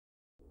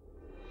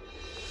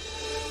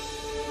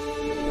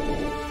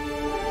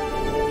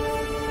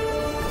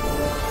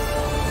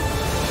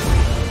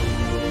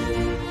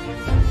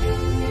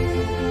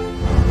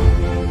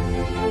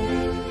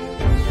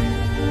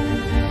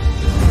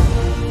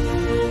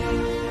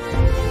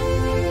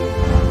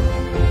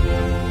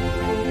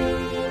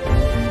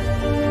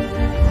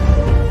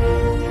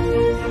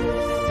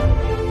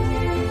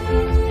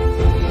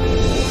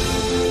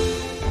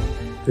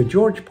The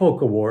George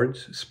Polk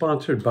Awards,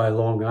 sponsored by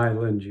Long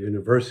Island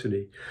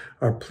University,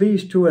 are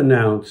pleased to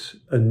announce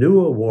a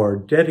new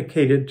award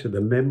dedicated to the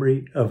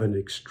memory of an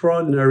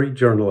extraordinary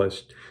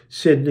journalist,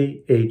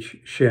 Sidney H.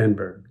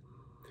 Schanberg.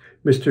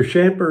 Mr.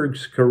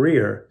 Schanberg's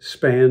career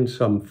spanned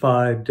some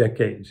 5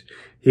 decades.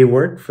 He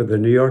worked for the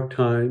New York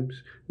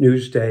Times,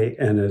 Newsday,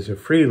 and as a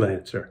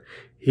freelancer.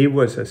 He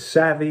was a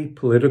savvy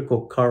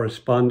political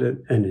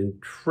correspondent, an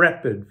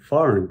intrepid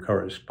foreign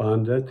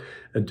correspondent,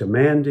 a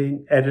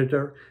demanding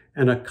editor,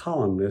 and a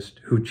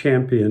columnist who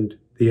championed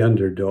the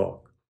underdog.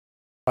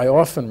 I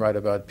often write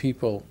about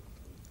people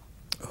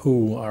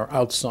who are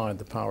outside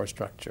the power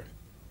structure,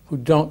 who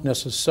don't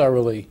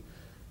necessarily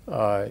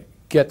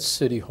get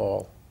City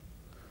Hall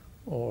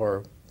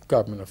or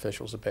government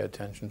officials to pay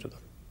attention to them.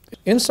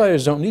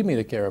 Insiders don't need me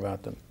to care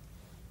about them.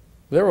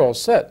 They're all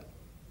set.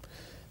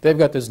 They've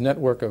got this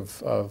network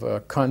of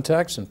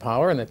contacts and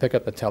power, and they pick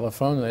up the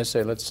telephone and they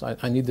say,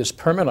 I need this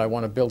permit, I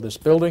want to build this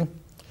building.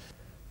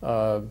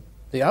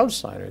 The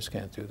outsiders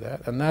can't do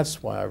that, and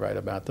that's why I write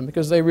about them,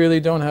 because they really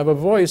don't have a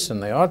voice,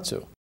 and they ought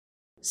to.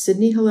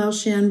 Sidney Hillel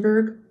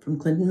Schanberg from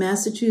Clinton,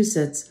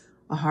 Massachusetts,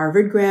 a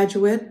Harvard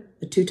graduate,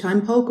 a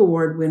 2-time Polk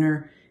Award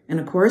winner, and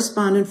a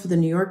correspondent for the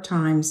New York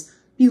Times,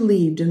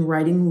 believed in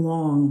writing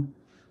long.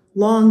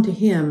 Long to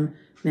him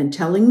meant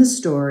telling the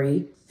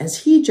story as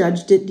he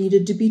judged it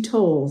needed to be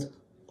told,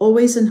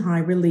 always in high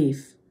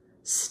relief.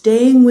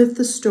 Staying with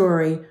the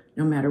story,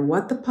 no matter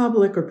what the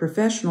public or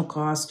professional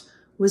cost,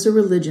 was a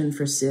religion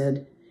for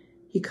Sid.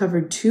 He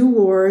covered 2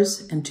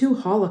 wars and 2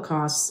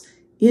 Holocausts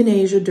in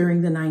Asia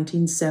during the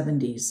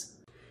 1970s.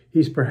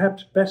 He's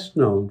perhaps best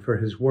known for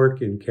his work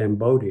in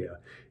Cambodia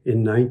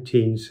in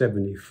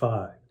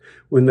 1975.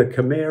 When the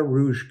Khmer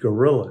Rouge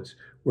guerrillas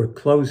were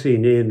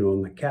closing in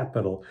on the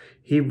capital,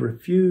 he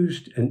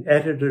refused an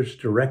editor's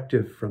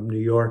directive from New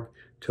York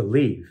to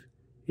leave.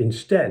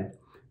 Instead,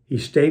 he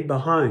stayed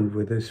behind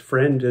with his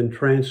friend and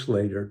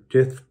translator,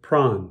 Dith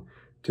Pran,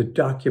 to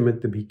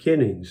document the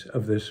beginnings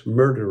of this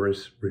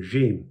murderous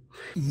regime.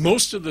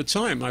 Most of the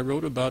time I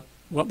wrote about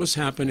what was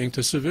happening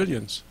to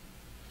civilians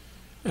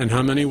and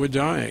how many were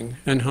dying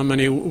and how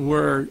many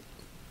were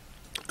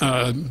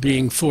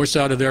being forced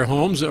out of their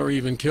homes or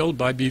even killed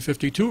by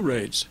B-52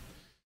 raids.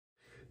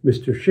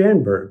 Mr.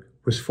 Schanberg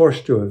was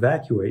forced to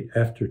evacuate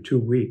after 2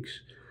 weeks,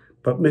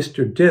 but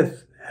Mr.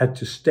 Dith had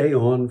to stay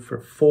on for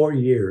 4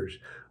 years,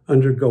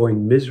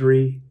 undergoing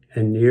misery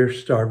and near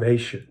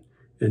starvation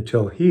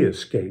until he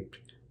escaped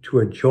to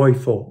a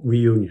joyful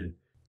reunion.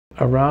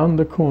 Around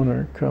the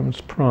corner comes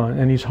Pran,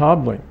 and he's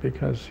hobbling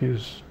because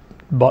his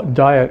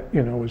diet,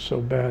 was so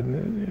bad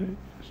and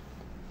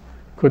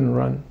couldn't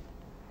run.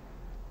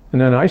 And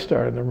then I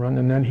started to run,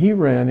 and then he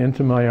ran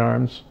into my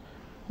arms.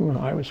 Well,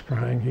 I was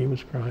crying, he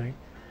was crying.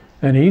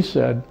 And he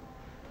said,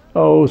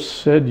 "Oh,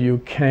 Sid, you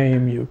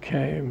came.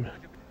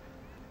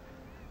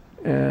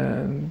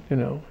 And,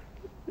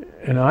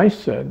 and I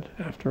said,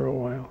 after a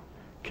while,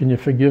 "Can you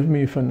forgive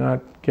me for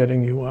not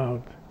getting you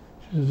out?"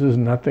 There's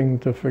nothing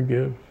to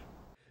forgive.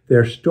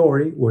 Their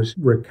story was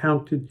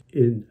recounted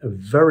in a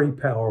very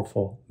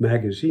powerful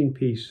magazine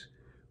piece,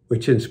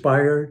 which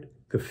inspired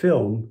the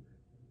film,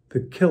 The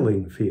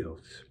Killing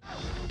Fields.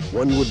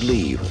 One would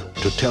leave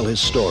to tell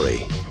his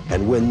story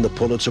and win the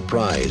Pulitzer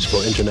Prize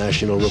for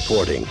international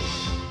reporting.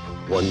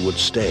 One would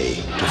stay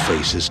to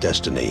face his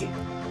destiny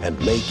and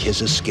make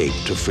his escape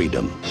to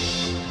freedom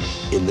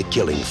in the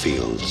killing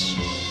fields.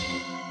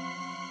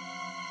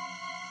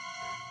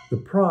 The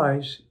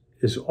prize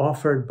is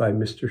offered by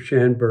Mr.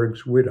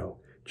 Schanberg's widow,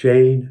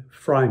 Jane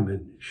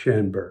Fryman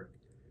Schanberg,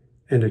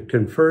 and it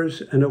confers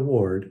an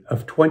award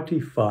of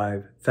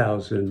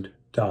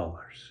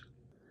 $25,000.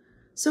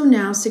 So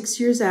now, 6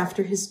 years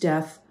after his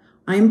death,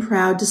 I am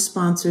proud to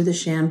sponsor the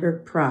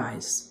Schanberg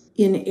Prize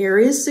in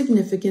areas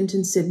significant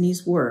in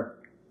Sidney's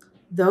work.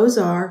 Those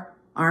are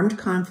armed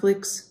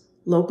conflicts,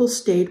 local,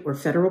 state, or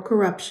federal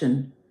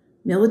corruption,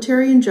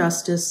 military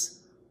injustice,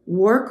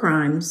 war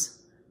crimes,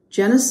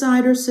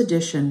 genocide or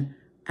sedition,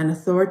 and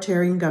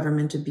authoritarian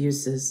government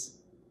abuses.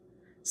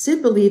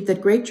 Sid believed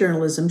that great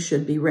journalism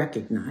should be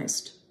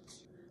recognized.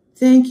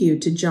 Thank you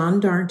to John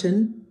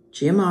Darnton,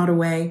 Jim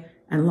Ottaway,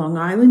 and Long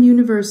Island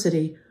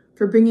University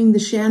for bringing the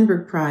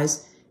Schanberg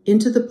Prize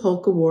into the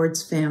Polk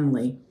Awards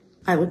family.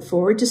 I look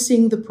forward to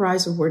seeing the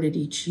prize awarded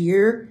each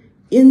year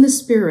in the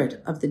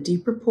spirit of the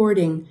deep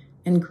reporting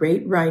and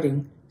great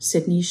writing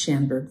Sidney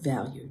Schanberg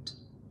valued.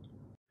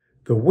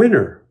 The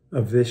winner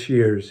of this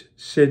year's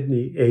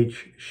Sidney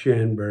H.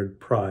 Schanberg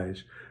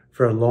Prize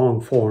for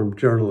long-form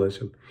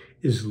journalism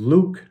is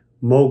Luke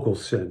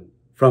Mogelson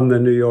from The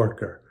New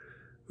Yorker,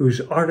 whose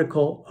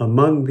article,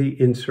 Among the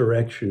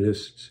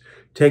Insurrectionists,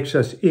 takes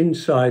us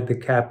inside the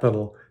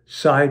Capitol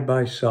side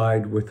by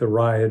side with the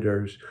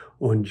rioters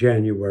on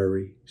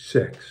January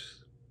 6th.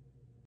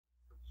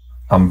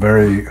 I'm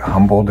very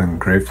humbled and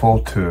grateful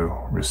to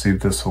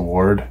receive this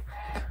award,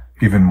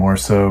 even more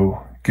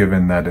so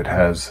given that it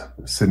has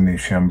Sidney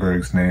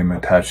Schanberg's name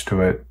attached to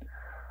it.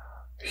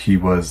 He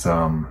was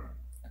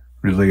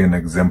really an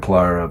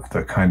exemplar of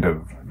the kind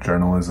of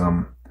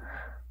journalism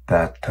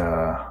that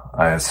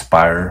I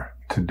aspire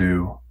to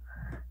do.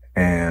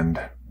 And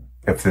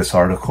if this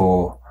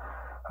article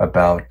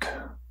about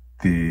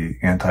the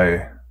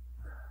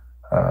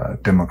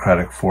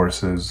anti-democratic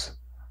forces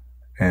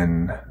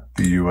in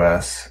the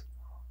U.S.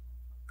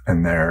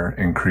 and their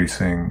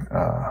increasing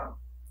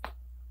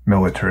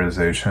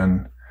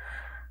militarization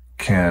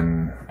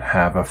can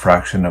have a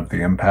fraction of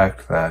the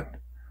impact that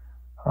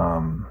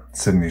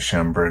Sidney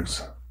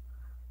Schanberg's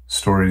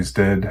stories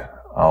did,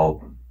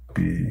 I'll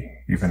be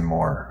even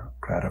more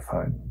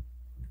gratified.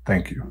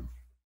 Thank you.